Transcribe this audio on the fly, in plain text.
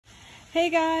Hey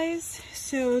guys,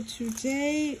 so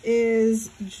today is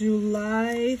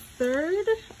July 3rd,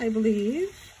 I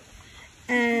believe,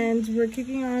 and we're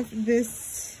kicking off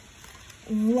this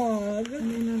vlog. I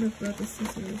may not have brought the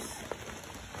scissors.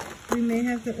 We may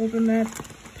have to open that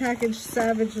package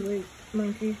savagely,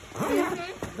 Monkey.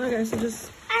 Okay, so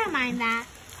just... I don't mind that.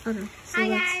 Okay. So Hi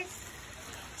guys.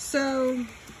 So,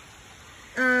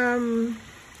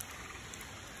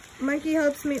 Monkey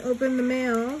helps me open the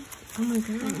mail. Oh my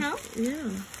god. Yeah.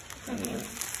 Okay.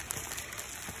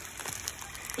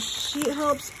 She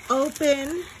helps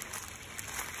open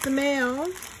the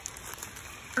mail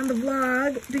on the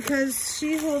vlog because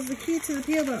she holds the key to the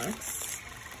P.O. box.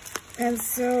 And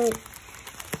so,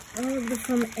 all of the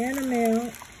from Anna mail,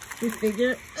 we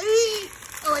figure, oh,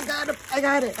 I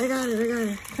got it.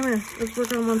 Come here, let's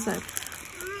work on one side.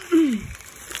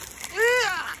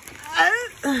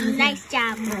 Nice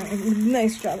job.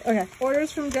 Nice job. Okay.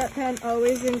 Orders from JetPen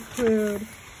always include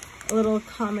a little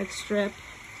comic strip.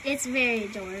 It's very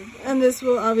adorable. And this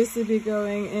will obviously be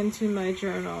going into my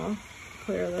journal,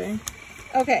 clearly.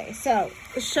 Okay, so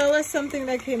show us something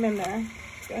that came in there.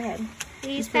 Go ahead.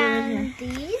 We found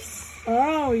these.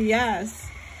 Oh, yes.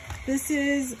 This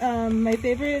is my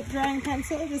favorite drawing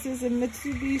pencil. This is a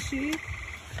Mitsubishi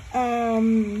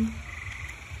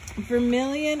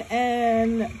Vermilion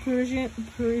and Persian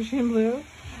blue.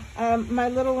 My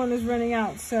little one is running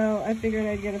out, so I figured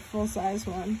I'd get a full-size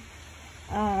one,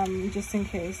 just in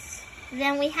case.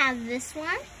 Then we have this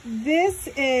one. This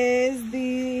is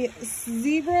the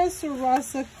Zebra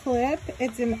Sarasa clip.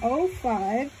 It's an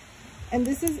 05, and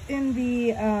this is in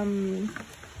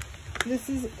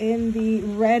the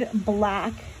red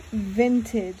black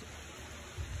vintage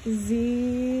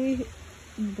Zebra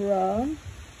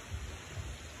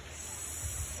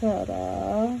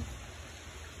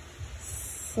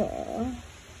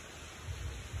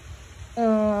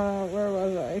where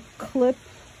was I? Clip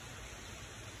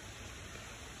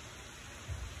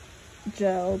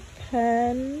gel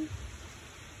pen,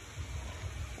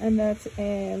 and that's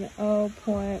in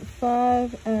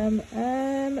 0.5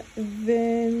 mm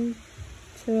vintage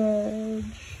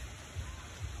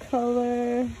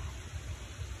color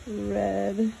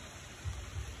red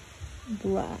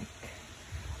black.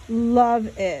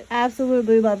 Love it.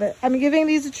 Absolutely love it. I'm giving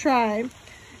these a try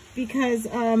because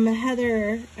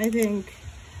Heather, I think,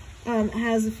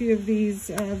 has a few of these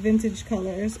vintage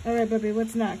colors. All right, Bubby,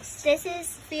 what's next? This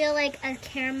feel like a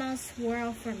caramel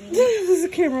swirl for me. This is a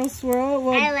caramel swirl.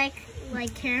 Well, I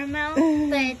like caramel,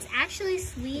 but it's actually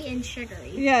sweet and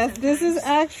sugary. Yes, sometimes. this is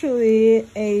actually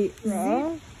a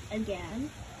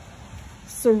again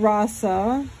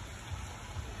Sarasa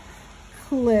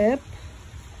clip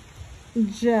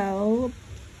gel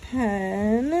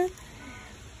pen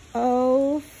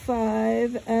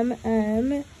 05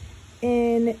 mm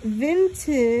in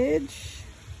vintage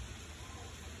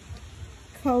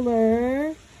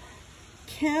color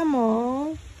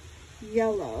camel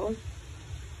yellow,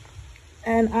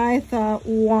 and I thought,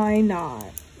 why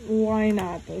not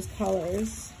those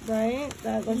colors, right?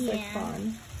 That looks like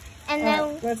fun. And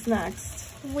then what's next?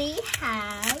 we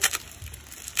have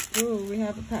Ooh, we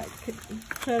have a pack.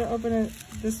 Try to open it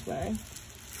this way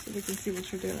so we can see what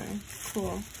you're doing.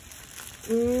 Cool.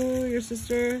 Ooh, your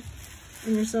sister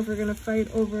and yourself are gonna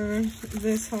fight over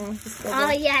this, huh?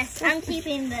 oh yes, I'm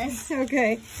keeping this.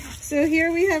 Okay, so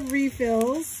here we have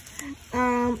refills.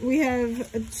 We have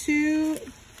a 2.5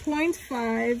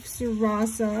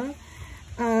 Sarasa,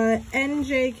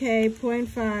 NJK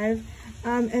 0.5,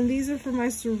 and these are for my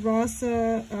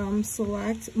Sarasa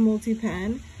Select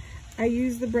multi-pen. I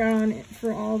use the brown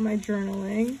for all my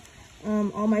journaling,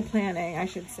 all my planning, I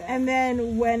should say. And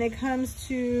then when it comes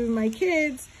to my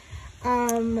kids,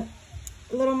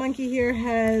 little Monkey here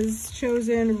has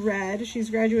chosen red.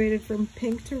 She's graduated from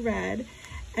pink to red.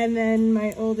 And then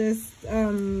my oldest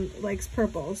likes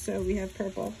purple, so we have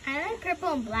purple. I like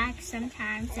purple and black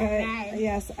sometimes, and red.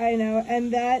 Yes, I know.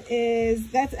 And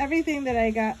that's everything that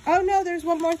I got. Oh no, there's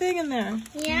one more thing in there.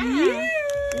 Yeah.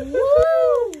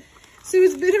 Woo! So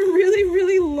it's been a really,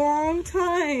 really long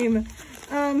time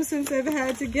since I've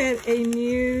had to get a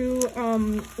new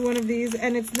one of these.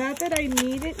 And it's not that I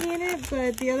need it,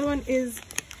 but the other one is,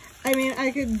 I mean,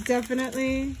 I could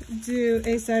definitely do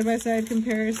a side-by-side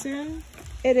comparison.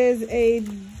 It is a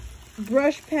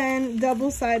brush pen,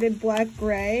 double-sided black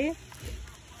gray.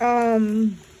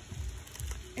 And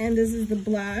this is the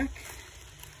black.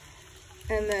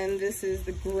 And then this is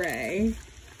the gray.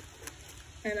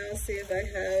 And I'll see if I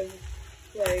have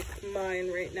like mine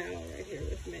right now right here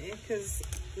with me, because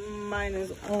mine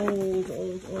is old.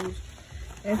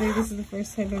 I think this is the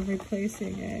first time I'm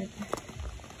replacing it.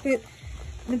 But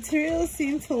Materials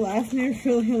seem to last me a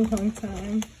really long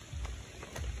time.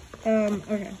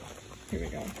 Okay, here we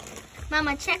go.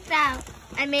 Mama, check that out.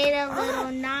 I made a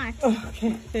little knot. Oh,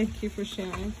 okay, thank you for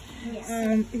sharing.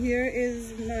 Yes. Here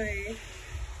is my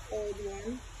old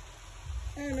one.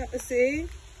 Oh, no, see?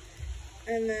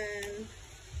 And then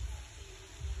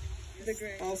the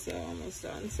gray also almost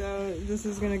done. So this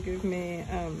is gonna give me,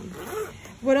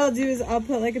 what I'll do is I'll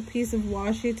put like a piece of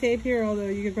washi tape here, although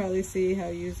you can probably see how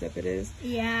used up it is.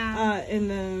 Yeah.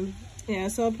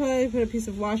 So I'll probably put a piece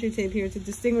of washi tape here to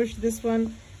distinguish this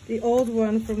one, the old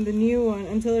one, from the new one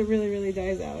until it really, really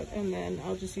dies out. And then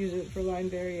I'll just use it for line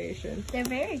variation. They're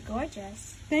very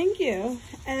gorgeous. Thank you.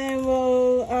 And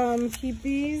we'll keep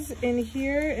these in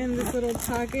here in this little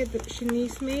pocket that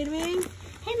Shanice made me.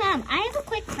 Hey, Mom, I have a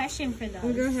quick question for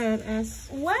those. Go ahead, ask.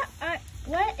 What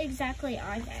exactly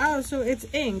are they? Oh, so it's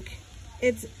ink.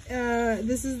 It's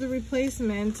this is the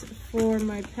replacement for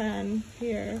my pen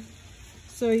here.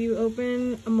 So you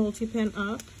open a multi-pen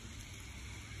up,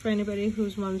 for anybody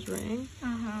who's wondering.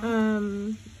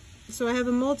 So I have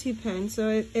a multi-pen, so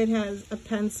it has a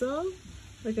pencil,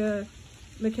 like a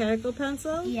mechanical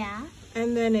pencil. Yeah.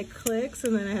 And then it clicks,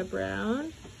 and then I have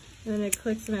brown. And then it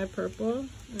clicks and I have purple.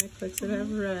 And it clicks and I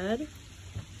have red.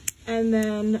 And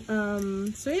then,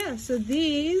 so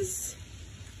these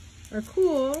are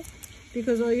cool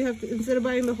because all you have to, instead of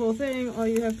buying the whole thing, all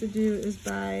you have to do is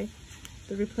buy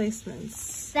the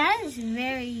replacements. That is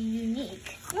very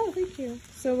unique. Oh, thank you.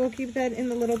 So we'll keep that in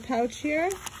the little pouch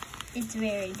here. It's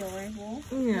very adorable.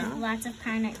 Yeah. With lots of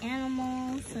kind of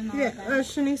animals and all Yeah, that.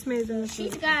 Shanice made that.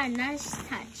 She's got a nice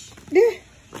touch. Yeah.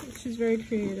 She's very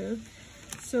creative.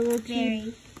 So we'll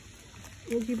keep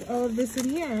all of this in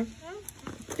here.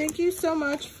 Thank you so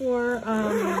much for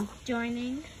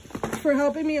joining, for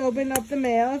helping me open up the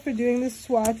mail, for doing this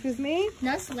swatch with me.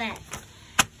 No sweat.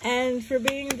 And for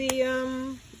being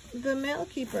the mail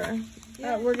keeper.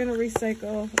 Yeah. We're gonna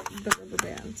recycle the rubber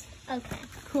band. Okay.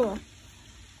 Cool.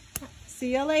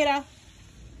 See you later.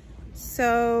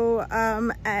 So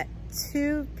at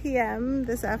 2 p.m.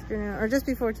 this afternoon, or just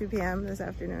before 2 p.m. this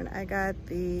afternoon, I got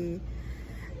the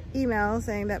email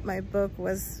saying that my book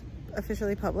was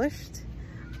officially published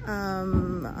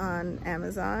on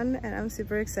Amazon, and I'm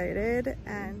super excited.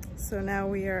 And so now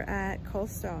we are at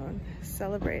Coldstone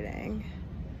celebrating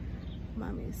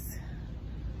Mommy's.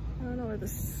 I don't know where the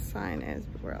sign is,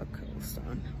 but we're at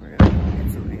Coldstone. We're gonna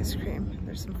get some ice cream.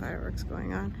 There's some fireworks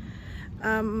going on.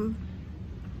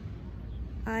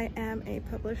 I am a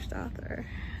published author.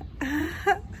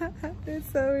 It's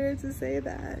so weird to say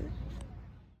that.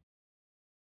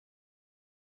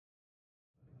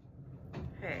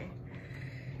 Hey,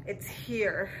 it's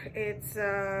here. It's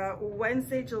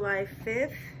Wednesday, July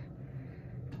 5th,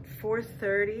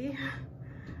 4:30.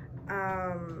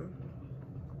 I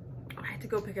had to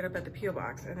go pick it up at the P.O.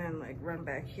 box and then like run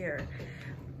back here.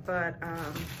 But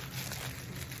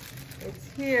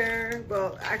it's here.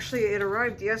 Well, actually it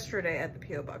arrived yesterday at the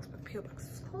P.O. box, but the P.O. box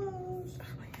is closed. Oh,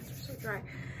 my hands are so dry.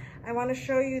 I want to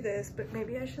show you this, but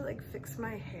maybe I should like fix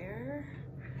my hair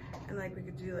and like we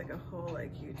could do like a whole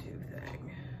like YouTube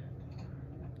thing.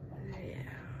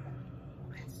 Yeah,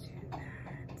 let's do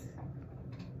that.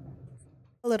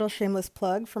 A little shameless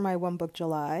plug for my One Book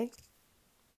July.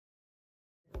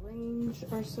 Arrange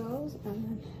ourselves and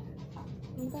then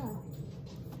I'm back.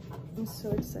 I'm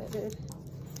so excited.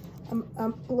 I'm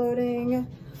uploading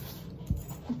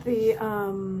the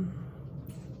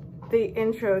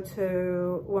intro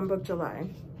to One Book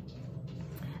July,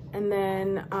 and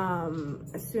then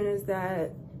as soon as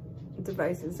that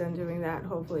device is done doing that,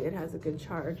 hopefully it has a good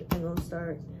charge, and we'll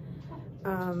start.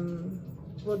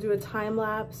 We'll do a time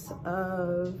lapse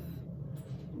of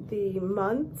the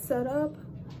month setup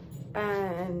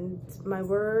and my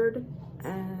word,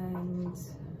 and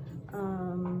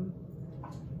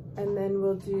then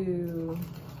we'll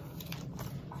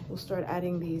start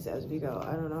adding these as we go.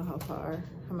 I don't know how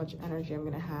much energy I'm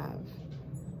gonna have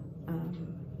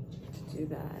to do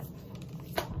that.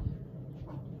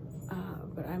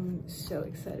 But I'm so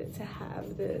excited to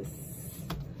have this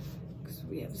because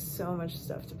we have so much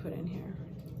stuff to put in here.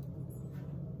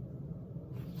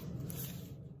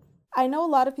 I know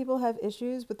a lot of people have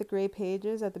issues with the gray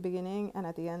pages at the beginning and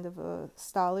at the end of a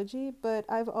stology, but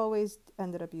I've always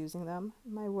ended up using them.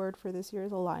 My word for this year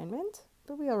is alignment,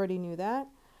 but we already knew that.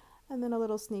 And then a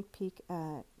little sneak peek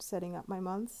at setting up my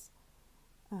months.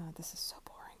 This is so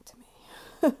boring to me.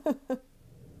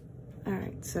 All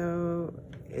right, so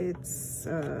it's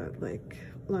like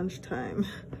lunchtime.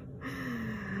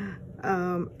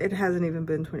 It hasn't even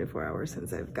been 24 hours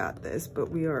since I've got this, but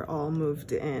we are all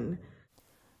moved in.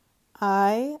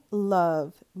 I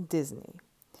love Disney.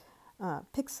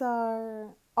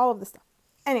 Pixar, all of the stuff.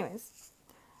 Anyways,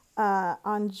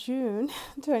 on June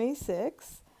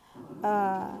 26th,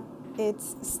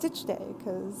 it's Stitch Day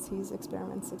because he's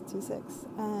Experiment 626.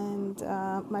 And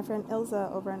my friend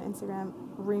Ilza over on Instagram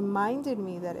reminded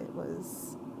me that it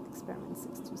was Experiment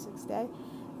 626 Day.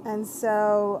 And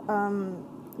so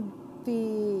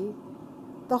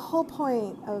the whole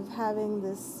point of having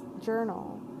this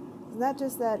journal is not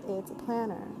just that it's a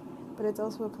planner, but it's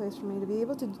also a place for me to be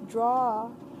able to draw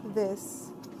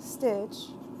this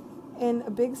stitch in a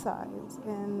big size,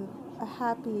 in a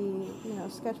happy,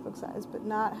 sketchbook size, but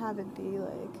not have it be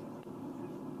like,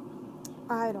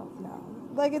 I don't know,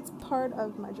 like it's part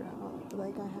of my journal.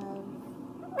 Like I have.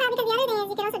 Well, because the other thing is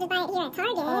you can also just buy it here at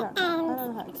Target I don't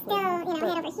know how to still, explain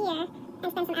head over here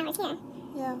and spend some hours here.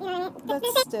 Yeah, You know what I mean?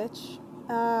 that's Stitch.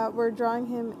 We're drawing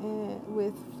him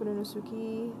with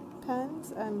Furunosuke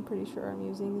pens. I'm pretty sure I'm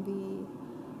using the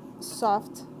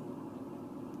soft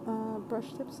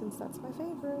brush tip since that's my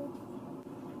favorite.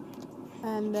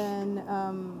 And then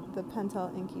the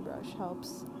Pentel Inky brush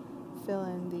helps fill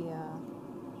in the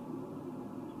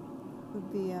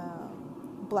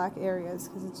black areas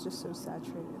because it's just so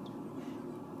saturated.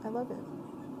 I love it.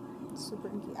 It's super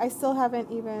inky. I still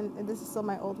haven't even, this is still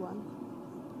my old one.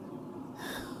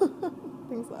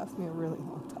 Things last me a really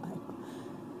long time.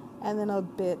 And then a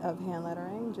bit of hand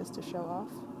lettering just to show off.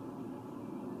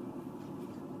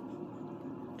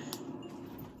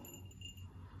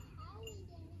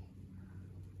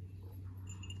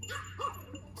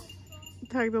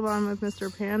 Tagged along with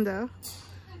Mr. Panda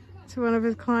to one of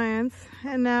his clients,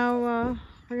 and now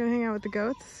we're gonna hang out with the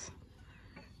goats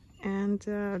and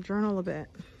journal a bit.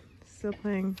 Still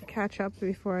playing catch up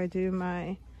before I do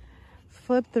my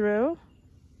flip through.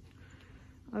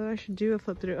 Although I should do a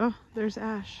flip through. Oh, there's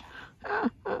Ash.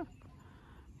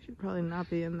 Should probably not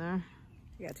be in there.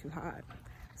 It got too hot,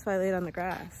 so I laid on the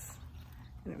grass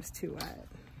and it was too wet.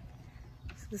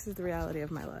 So this is the reality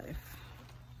of my life.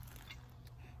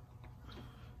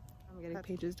 I'm getting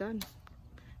pages done.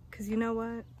 Because you know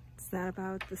what? It's not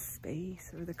about the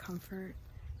space or the comfort.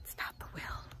 It's about the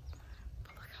will.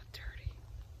 But look how dirty.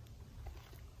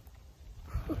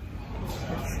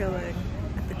 We're chilling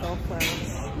at the golf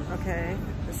lounge. Okay?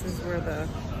 This is where the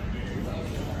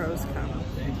pros come.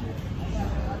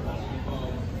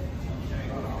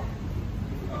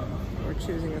 We're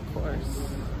choosing a course.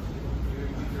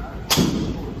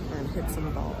 And hit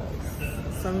some balls.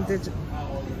 Some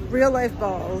real life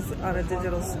balls on a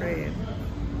digital screen.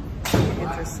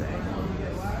 Interesting.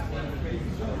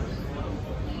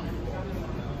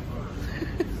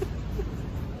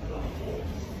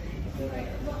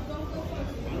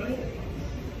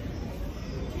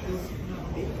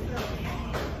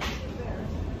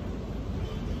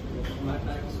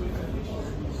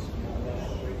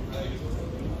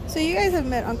 So you guys have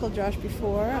met Uncle Josh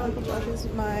before. Uncle Josh is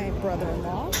my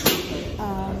brother-in-law,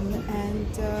 and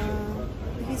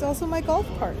he's also my golf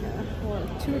partner, or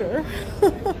tutor.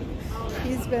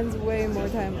 He spends way more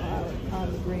time out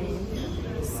on the green,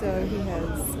 so he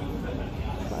has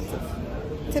lots of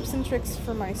tips and tricks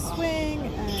for my swing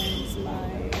and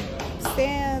my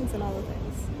stands and all the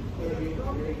things.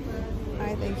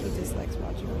 I think he just likes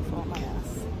watching me fall my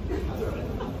ass.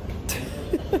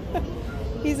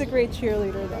 He's a great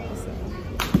cheerleader though, so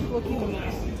we'll keep him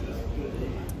around.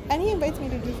 And he invites me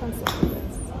to do fun stuff like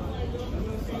this.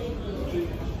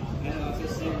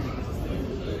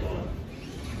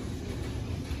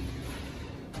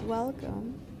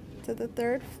 Welcome to the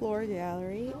third floor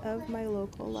gallery of my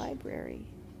local library,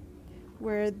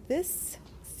 where this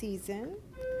season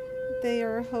they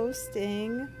are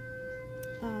hosting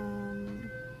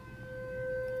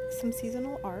some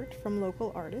seasonal art from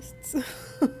local artists.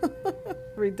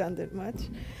 Redundant much.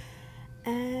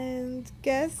 And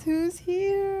guess who's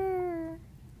here?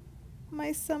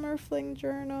 My summer fling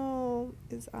journal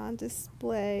is on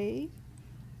display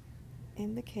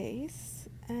in the case,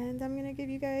 and I'm gonna give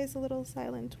you guys a little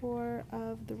silent tour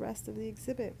of the rest of the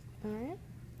exhibit. All right,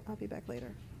 I'll be back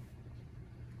later.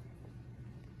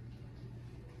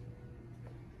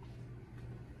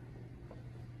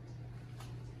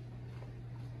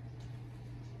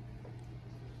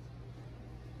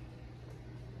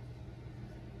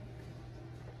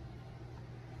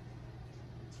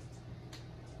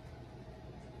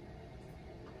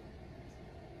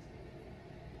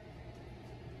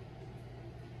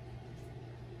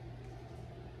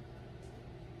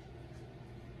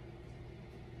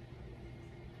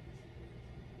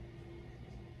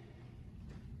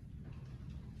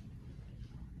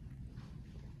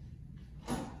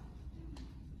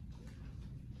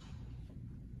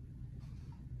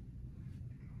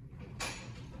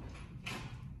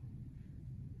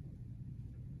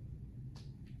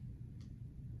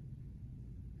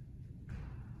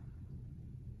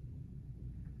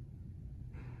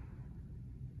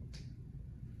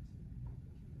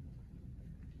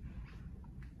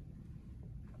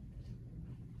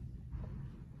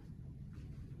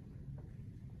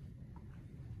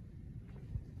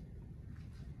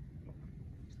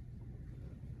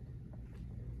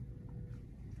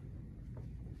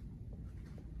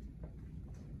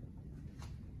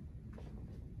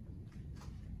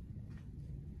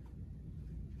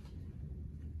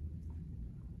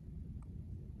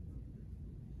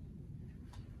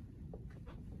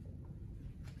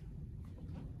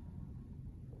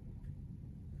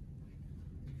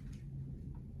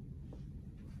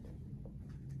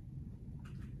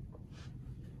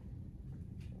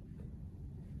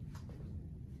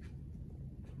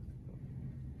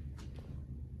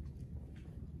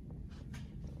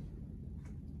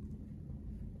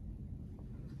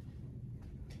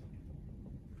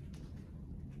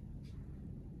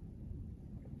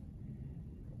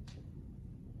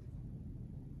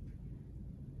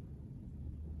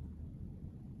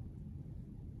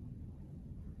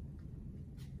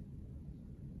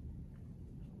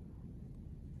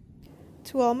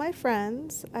 To all my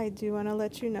friends, I do want to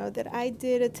let you know that I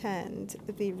did attend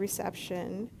the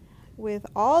reception with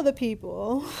all the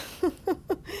people.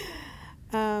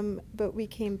 But we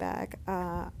came back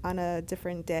on a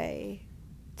different day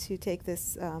to take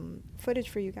this footage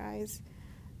for you guys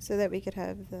so that we could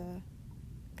have the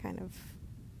kind of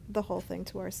the whole thing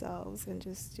to ourselves and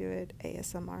just do it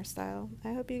ASMR style.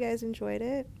 I hope you guys enjoyed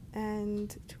it,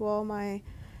 and to all my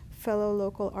fellow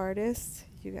local artists,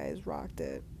 you guys rocked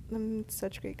it.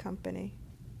 Such great company.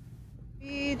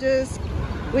 We just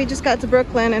got to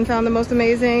Brooklyn and found the most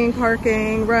amazing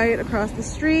parking right across the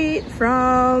street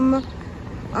from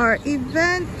our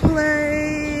event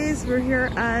place. We're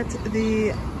here at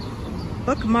the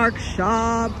Bookmark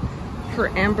Shop for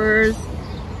Amber's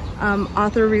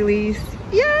author release.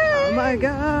 Yay! Oh my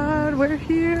god, we're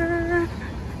here.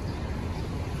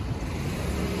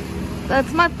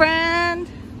 That's my friend.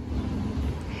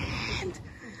 And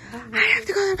I have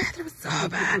to go to the bathroom so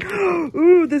bad.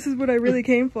 Ooh, this is what I really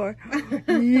came for.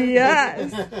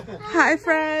 Yes. Hi,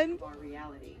 friend.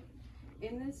 Reality.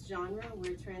 In this genre,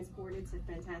 we're transported to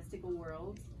fantastical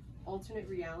worlds, alternate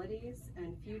realities,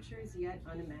 and futures yet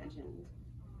unimagined.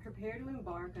 Prepare to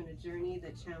embark on a journey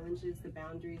that challenges the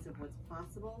boundaries of what's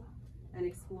possible and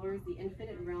explores the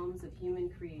infinite realms of human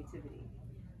creativity.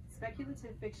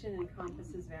 Speculative fiction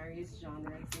encompasses various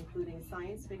genres, including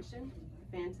science fiction,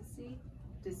 fantasy,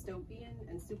 dystopian,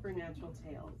 and supernatural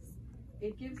tales.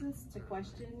 It gives us to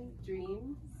question,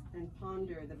 dream, and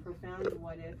ponder the profound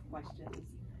what-if questions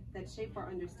that shape our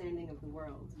understanding of the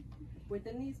world.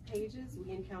 Within these pages,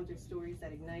 we encounter stories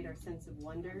that ignite our sense of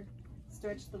wonder,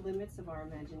 stretch the limits of our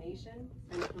imagination,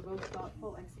 and provoke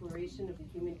thoughtful exploration of the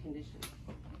human condition.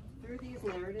 Through these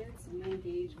narratives, we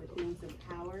engage with themes of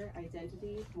power,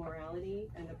 identity, morality,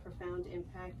 and the profound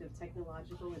impact of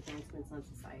technological advancements on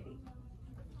society.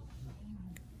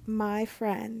 My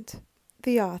friend,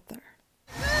 the author.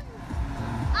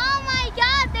 Oh my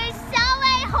god, there's so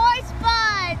many horse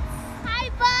buds! Hi,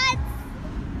 buds!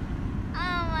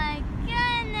 Oh my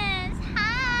goodness,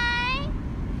 hi!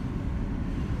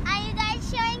 Are you guys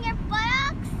showing your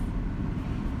buttocks?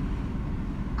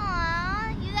 Aw,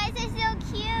 you guys are so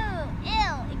cute.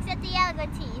 Ew, except the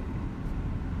alligator teeth.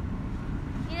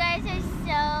 You guys are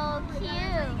so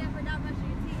cute.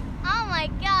 Oh my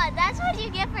god, that's what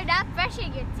you get for not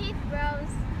brushing your teeth,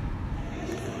 bros.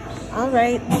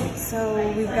 Alright,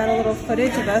 so we've got a little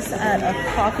footage of us at a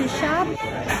coffee shop,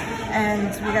 and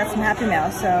we got some Happy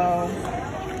Meal, so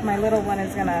my little one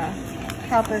is gonna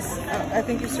help us. I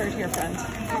think you start here, friend.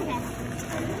 Okay.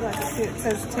 Let's see, it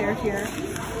says tear here.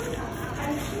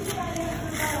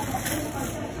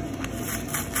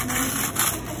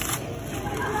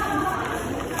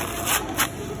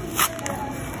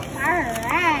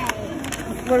 Alright.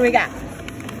 What do we got?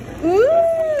 Ooh!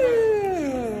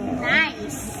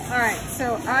 Nice. Alright,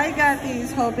 so I got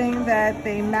these hoping that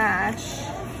they match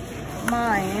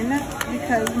mine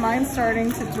because mine's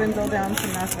starting to dwindle down to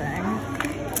nothing.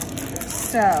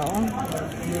 So,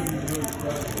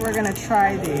 we're gonna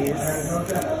try these.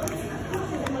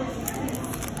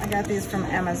 I got these from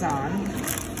Amazon.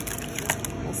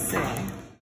 We'll see.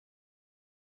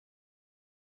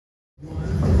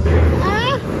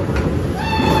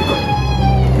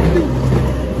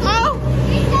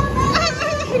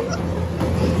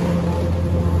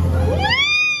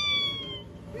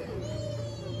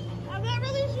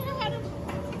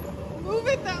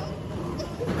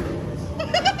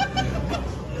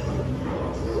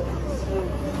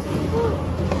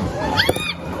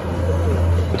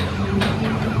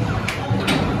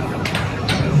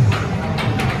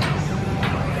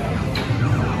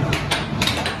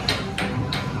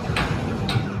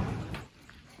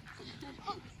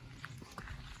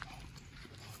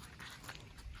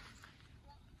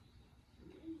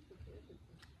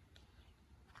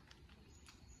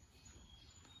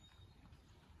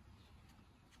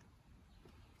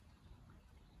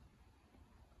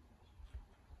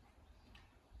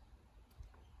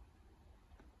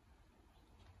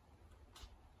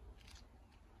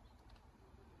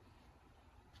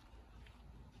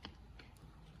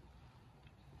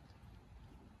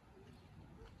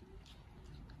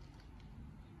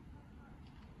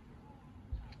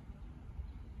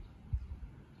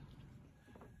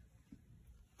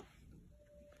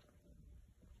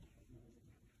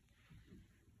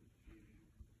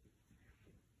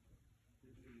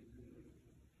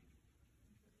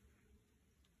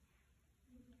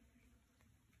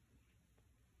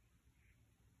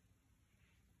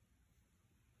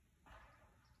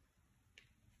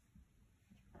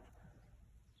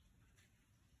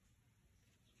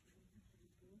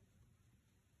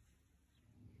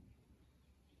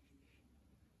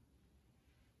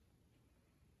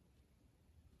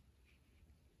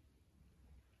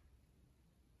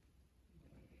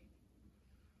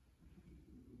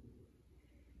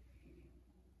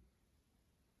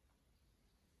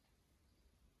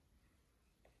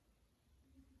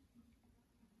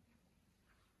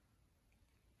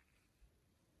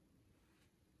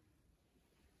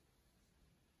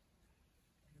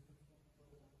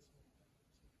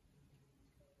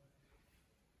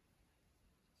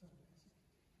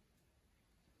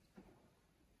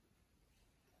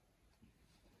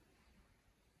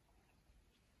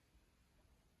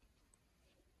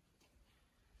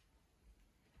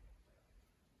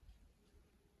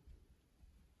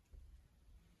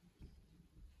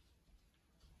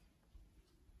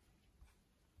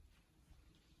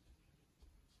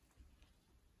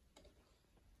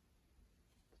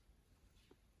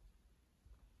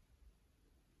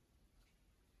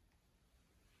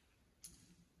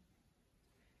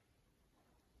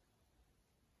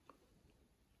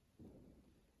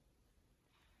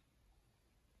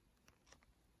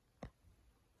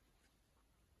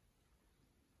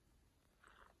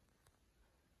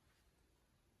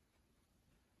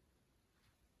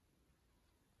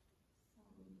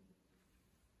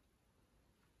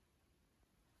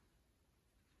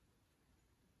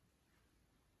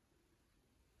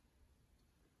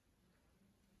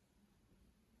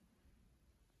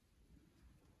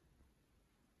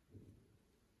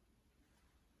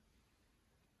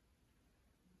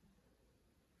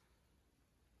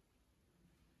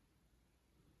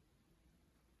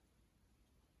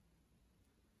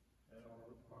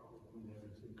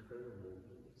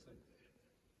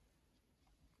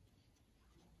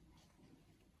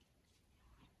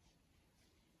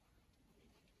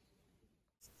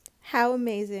 How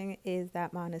amazing is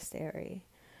that monastery?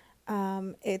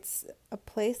 It's a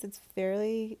place that's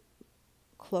fairly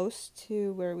close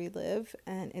to where we live,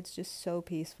 and it's just so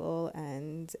peaceful.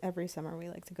 And every summer we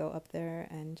like to go up there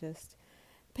and just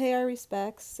pay our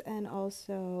respects and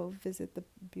also visit the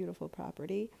beautiful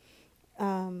property.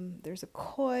 There's a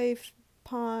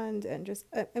pond, and just,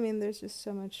 I mean, there's just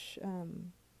so much,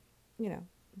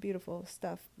 beautiful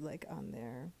stuff like on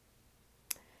there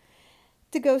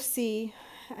to go see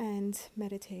and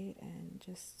meditate, and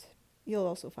just, you'll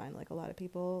also find like a lot of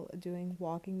people doing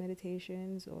walking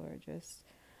meditations or just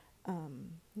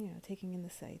taking in the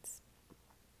sights.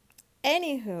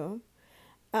 Anywho,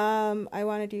 I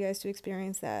wanted you guys to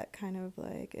experience that kind of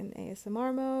like in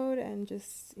ASMR mode and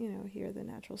just hear the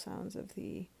natural sounds of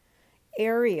the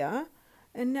area.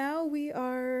 And now we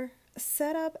are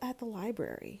set up at the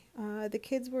library. The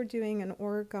kids were doing an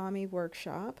origami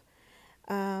workshop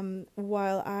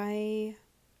while I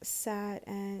sat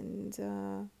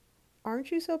and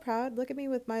aren't you so proud? Look at me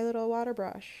with my little water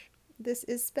brush. This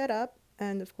is sped up,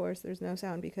 and of course there's no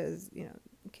sound because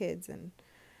kids and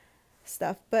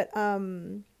stuff. But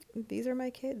these are my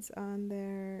kids on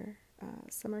their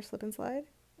summer slip and slide.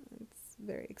 It's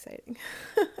very exciting.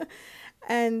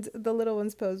 And the little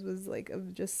one's pose was like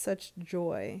of just such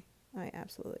joy. I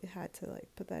absolutely had to like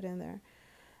put that in there.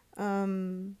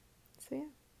 So yeah,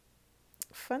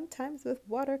 fun times with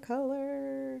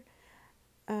watercolor.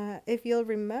 If you'll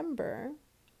remember,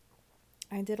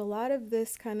 I did a lot of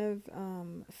this kind of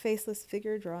faceless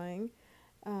figure drawing,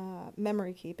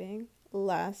 memory keeping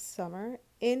last summer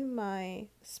in my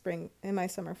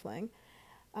summer fling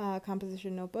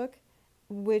composition notebook,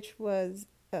 which was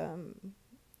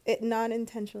it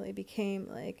non-intentionally became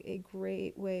like a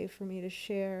great way for me to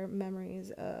share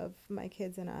memories of my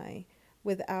kids and I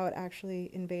without actually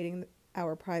invading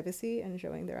our privacy and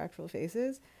showing their actual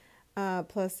faces.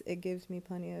 Plus it gives me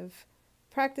plenty of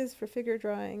practice for figure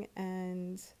drawing.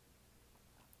 And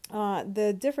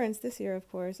the difference this year, of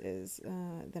course, is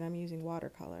that I'm using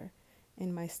watercolor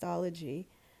in my Stalogy,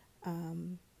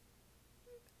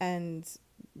 and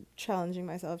challenging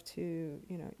myself to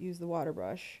use the water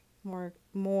brush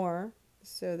more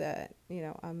so that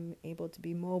I'm able to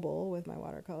be mobile with my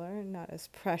watercolor and not as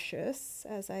precious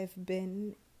as I've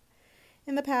been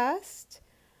in the past.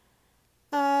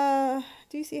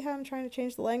 Do you see how I'm trying to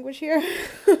change the language here?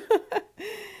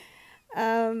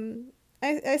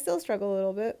 I still struggle a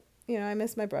little bit. I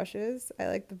miss my brushes. I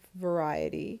like the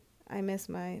variety. I miss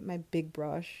my big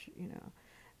brush,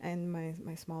 and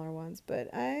my smaller ones,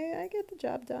 but I get the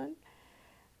job done.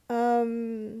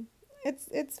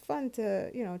 It's fun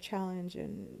to, challenge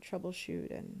and troubleshoot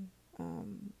and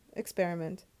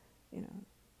experiment.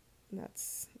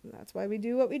 That's why we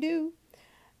do what we do.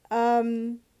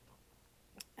 And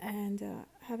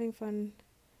having fun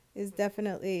is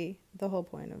definitely the whole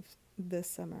point of this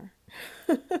summer.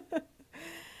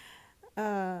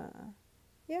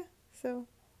 Yeah, so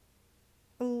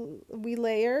we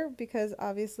layer because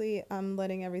obviously I'm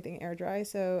letting everything air dry.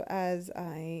 So as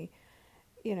I,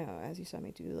 as you saw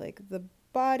me do like the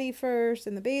body first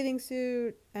and the bathing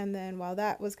suit, and then while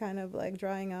that was kind of like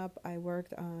drying up, I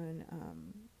worked on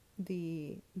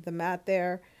the mat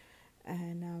there,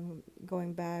 and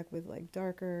going back with like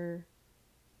darker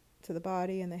to the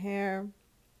body and the hair,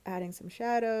 adding some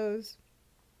shadows.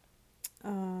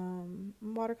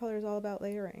 Watercolor is all about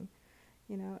layering,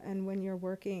 and when you're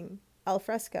working al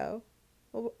fresco,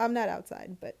 well, I'm not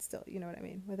outside, but still, you know what I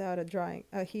mean, without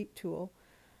a heat tool,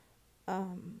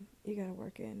 you gotta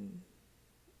work in,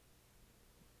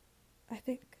 I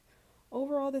think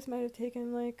overall this might have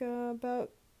taken like about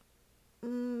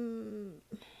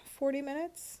 40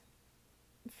 minutes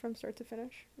from start to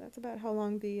finish. That's about how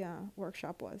long the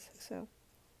workshop was. So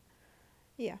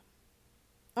yeah,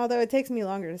 although it takes me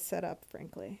longer to set up,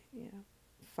 frankly.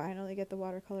 Finally get the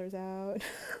watercolors out.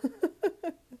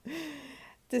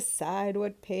 Decide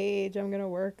what page I'm gonna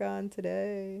work on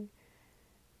today.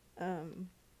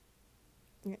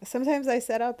 Sometimes I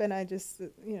set up and I just,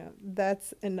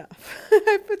 that's enough.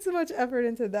 I put so much effort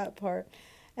into that part.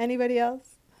 Anybody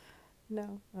else?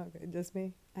 No? Okay, just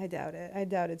me? I doubt it. I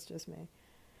doubt it's just me.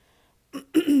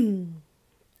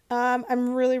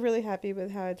 I'm really, really happy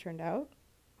with how it turned out.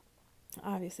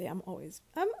 Obviously, I'm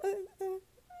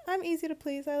easy to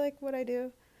please. I like what I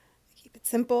do. I keep it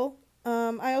simple.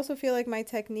 I also feel like my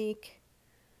technique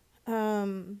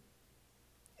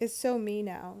is so me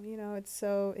now. It's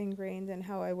so ingrained in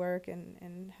how I work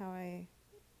and how I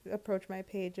approach my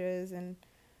pages. And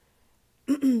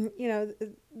you know,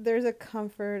 there's a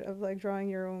comfort of like drawing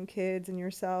your own kids and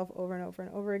yourself over and over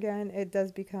and over again. It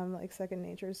does become like second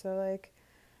nature. So like,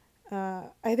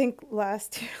 I think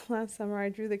last summer I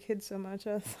drew the kids so much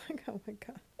I was like, oh my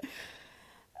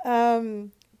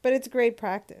god. But it's great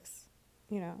practice,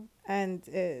 you know, and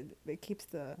it keeps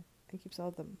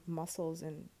all the muscles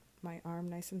in my arm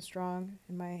nice and strong,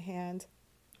 in my hand,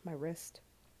 my wrist,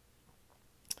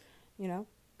 you know,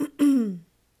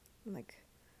 like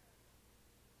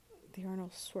the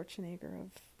Arnold Schwarzenegger of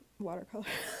watercolor.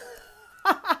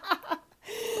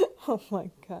 Oh my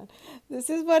god. This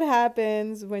is what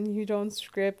happens when you don't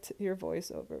script your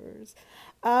voiceovers.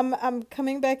 I'm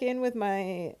coming back in with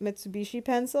my Mitsubishi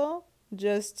pencil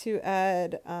just to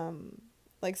add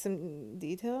like some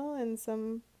detail and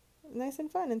some nice and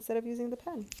fun instead of using the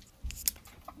pen.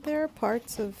 There are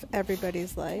parts of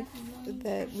everybody's life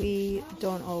that we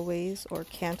don't always or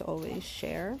can't always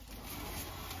share.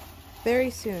 Very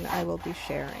soon I will be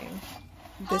sharing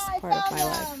this part of my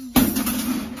life.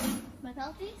 My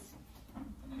Pelties?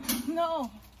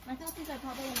 No. My Pelties are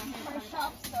probably in my hand.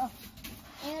 Shop stuff.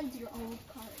 And your old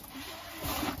card.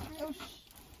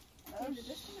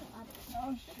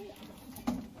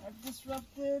 I've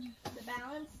disrupted the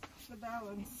balance.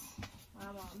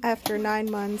 After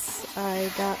 9 months, I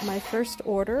got my first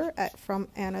order from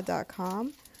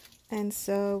Anna.com, and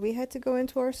so we had to go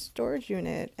into our storage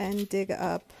unit and dig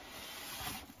up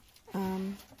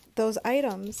those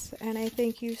items, and I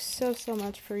thank you so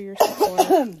much for your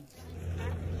support.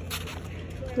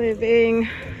 Living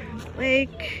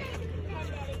Lake.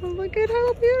 Oh, look at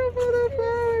how beautiful the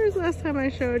flowers. Last time I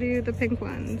showed you the pink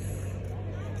ones.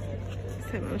 This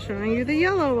time I'm showing you the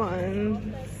yellow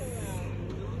ones.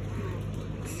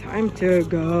 It's time to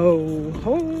go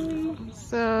home.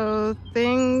 So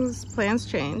plans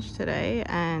changed today,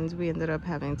 and we ended up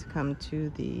having to come to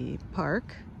the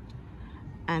park.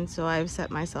 And so I've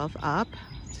set myself up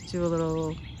to do a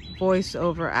little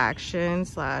voiceover action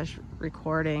 /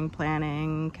 recording,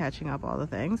 planning, catching up, all the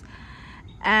things.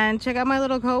 And check out my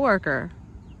little coworker.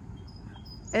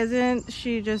 Isn't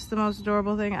she just the most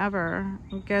adorable thing ever?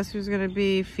 Guess who's gonna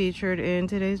be featured in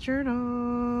today's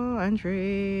journal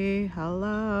entry?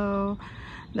 Hello.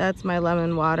 That's my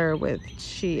lemon water with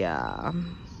chia.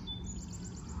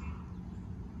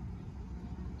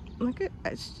 Look at,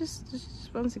 it's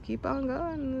just wants to keep on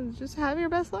going. Just have your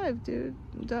best life, dude.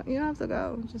 You don't have to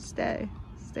go. Just stay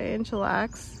and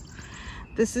chillax.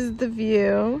 This is the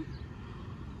view.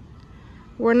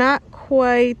 We're not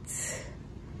quite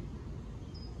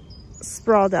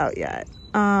sprawled out yet.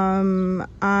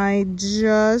 I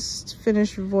just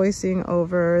finished voicing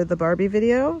over the Barbie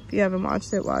video. If you haven't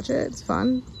watched it, watch it. It's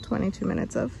fun. 22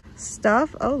 minutes of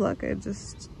stuff. Oh, look, it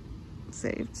just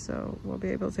saved, so we'll be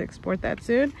able to export that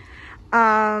soon.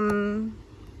 And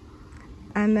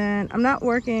then I'm not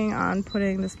working on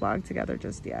putting this vlog together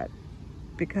just yet,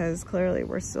 because clearly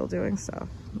we're still doing stuff,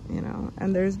 you know,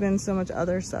 and there's been so much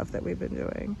other stuff that we've been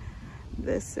doing.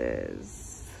 This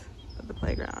is the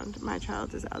playground. My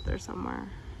child is out there somewhere.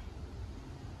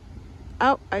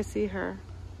 Oh, I see her.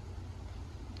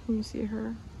 Can you see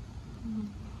her?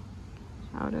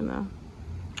 Out in the,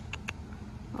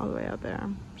 all the way out there.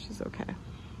 She's okay.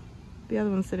 The other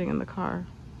one's sitting in the car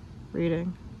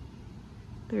reading.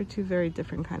 They're two very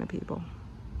different kind of people.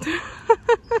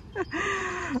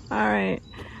 All right,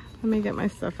 let me get my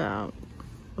stuff out.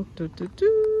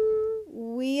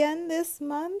 We end this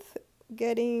month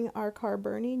getting our car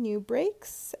burning new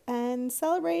brakes and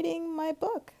celebrating my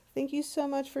book. Thank you so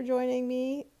much for joining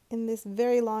me in this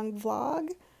very long vlog.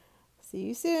 See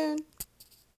you soon.